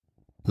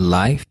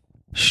Life,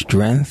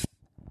 Strength,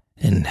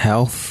 and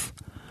Health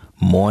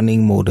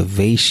Morning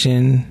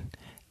Motivation,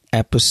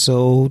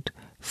 Episode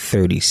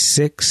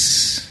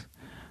 36,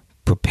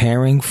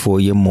 Preparing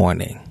for Your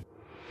Morning.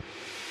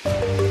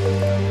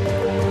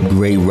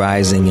 Great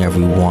rising,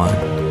 everyone.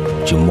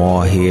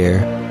 Jamal here,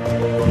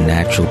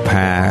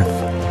 naturopath,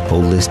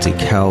 holistic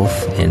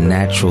health, and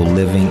natural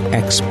living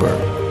expert.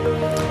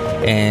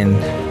 And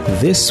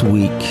this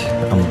week,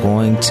 I'm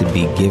going to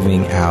be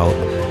giving out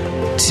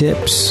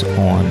tips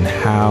on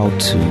how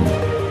to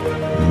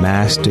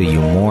master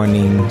your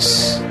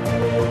mornings.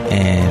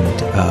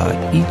 And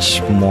each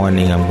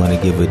morning, I'm going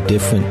to give a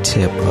different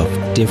tip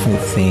of different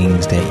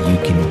things that you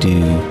can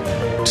do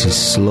to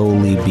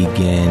slowly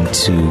begin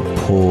to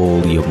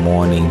pull your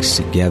mornings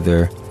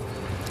together.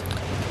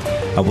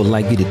 I would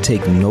like you to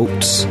take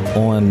notes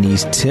on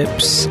these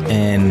tips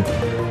and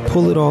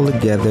pull it all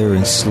together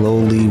and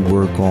slowly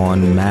work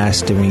on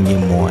mastering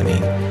your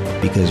morning.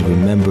 Because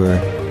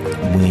remember,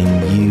 when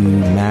you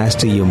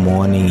master your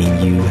morning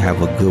and you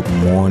have a good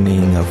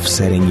morning of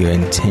setting your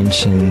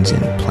intentions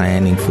and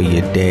planning for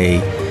your day,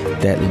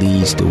 that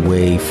leads the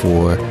way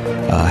for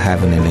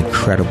having an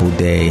incredible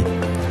day,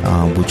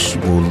 which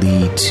will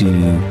lead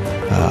to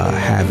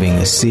having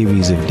a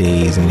series of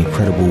days, an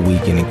incredible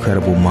week, an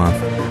incredible month.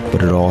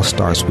 But it all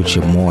starts with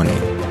your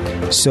morning.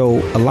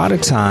 So a lot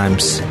of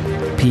times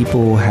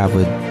people have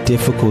a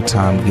difficult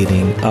time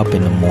getting up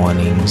in the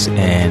mornings,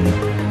 and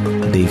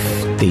they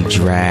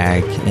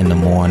drag in the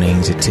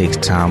mornings. It takes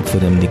time for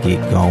them to get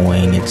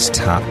going.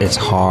 It's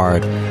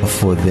hard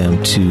for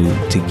them to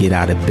get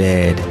out of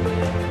bed.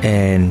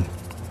 And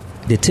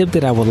the tip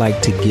that I would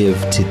like to give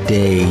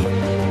today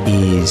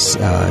is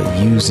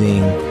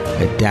using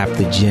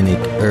adaptogenic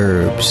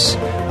herbs.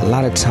 A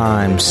lot of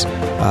times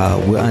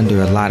we're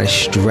under a lot of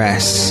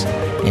stress,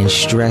 and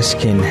stress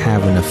can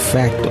have an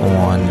effect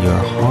on your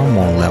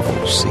hormone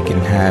levels. It can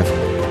have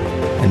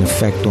an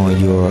effect on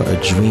your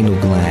adrenal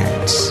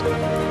glands.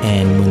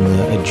 And when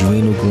the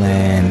adrenal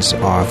glands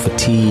are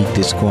fatigued,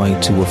 it's going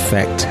to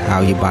affect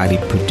how your body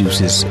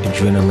produces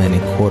adrenaline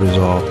and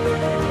cortisol.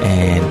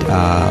 And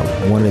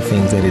one of the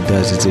things that it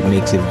does is it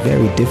makes it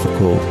very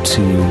difficult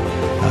to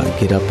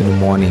get up in the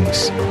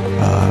mornings.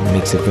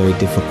 Makes it very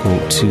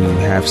difficult to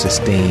have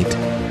sustained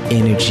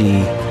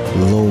energy,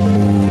 low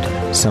mood,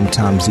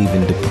 sometimes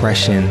even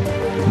depression.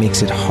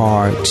 Makes it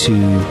hard to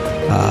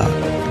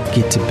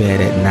get to bed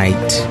at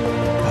night,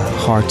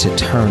 hard to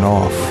turn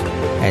off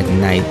at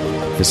night.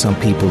 For some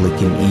people, it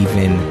can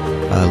even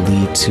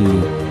lead to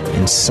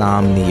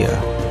insomnia,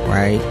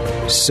 right?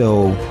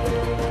 So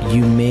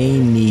you may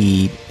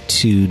need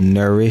to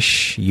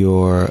nourish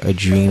your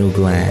adrenal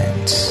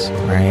glands,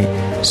 right?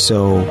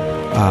 So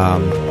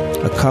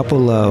a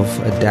couple of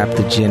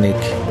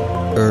adaptogenic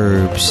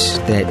herbs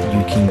that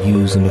you can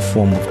use in the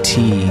form of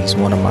teas.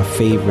 One of my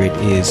favorite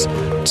is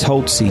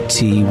Tulsi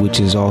tea, which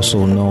is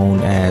also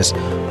known as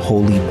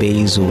holy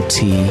basil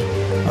tea.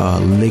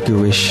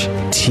 Licorice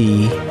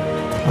tea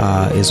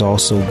is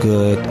also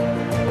good.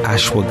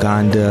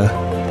 Ashwagandha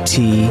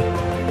tea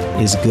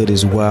is good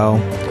as well.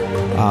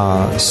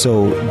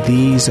 So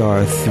these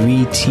are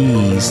 3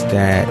 teas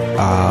that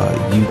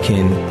you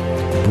can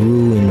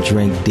brew and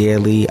drink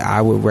daily.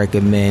 I would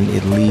recommend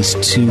at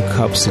least 2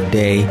 cups a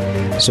day.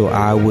 So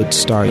I would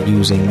start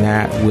using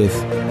that with,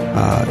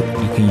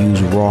 you can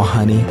use raw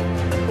honey.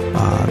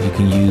 You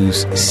can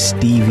use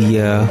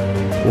stevia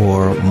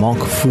or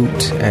monk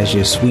fruit as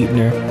your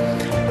sweetener.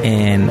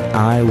 And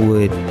I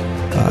would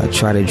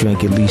try to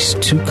drink at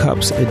least 2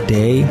 cups a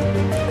day.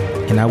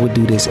 And I would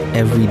do this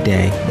every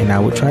day. And I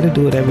would try to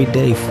do it every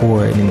day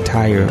for an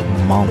entire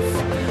month.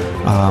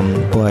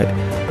 But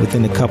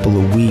within a couple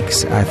of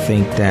weeks, I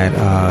think that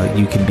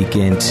you can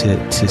begin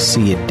to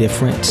see a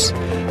difference.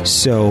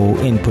 So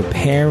in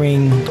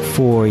preparing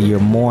for your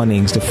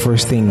mornings, the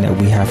first thing that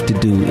we have to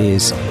do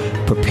is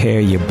prepare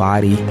your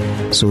body.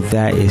 So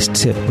that is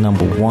tip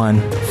number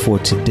 1 for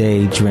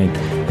today. Drink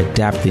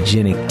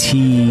adaptogenic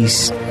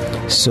teas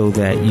so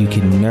that you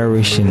can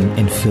nourish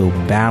and feel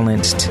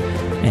balanced.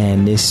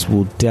 And this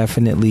will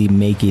definitely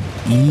make it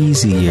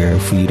easier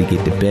for you to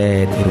get to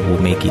bed. It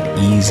will make it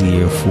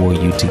easier for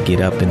you to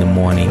get up in the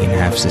morning and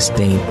have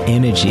sustained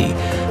energy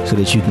so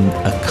that you can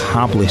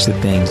accomplish the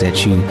things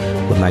that you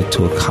would like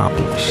to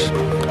accomplish.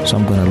 So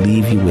I'm going to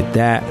leave you with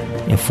that.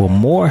 And for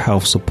more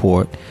health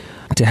support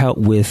to help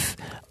with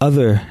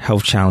other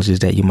health challenges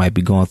that you might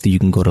be going through, you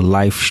can go to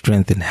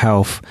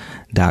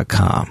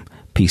lifestrengthandhealth.com.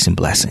 Peace and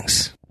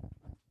blessings.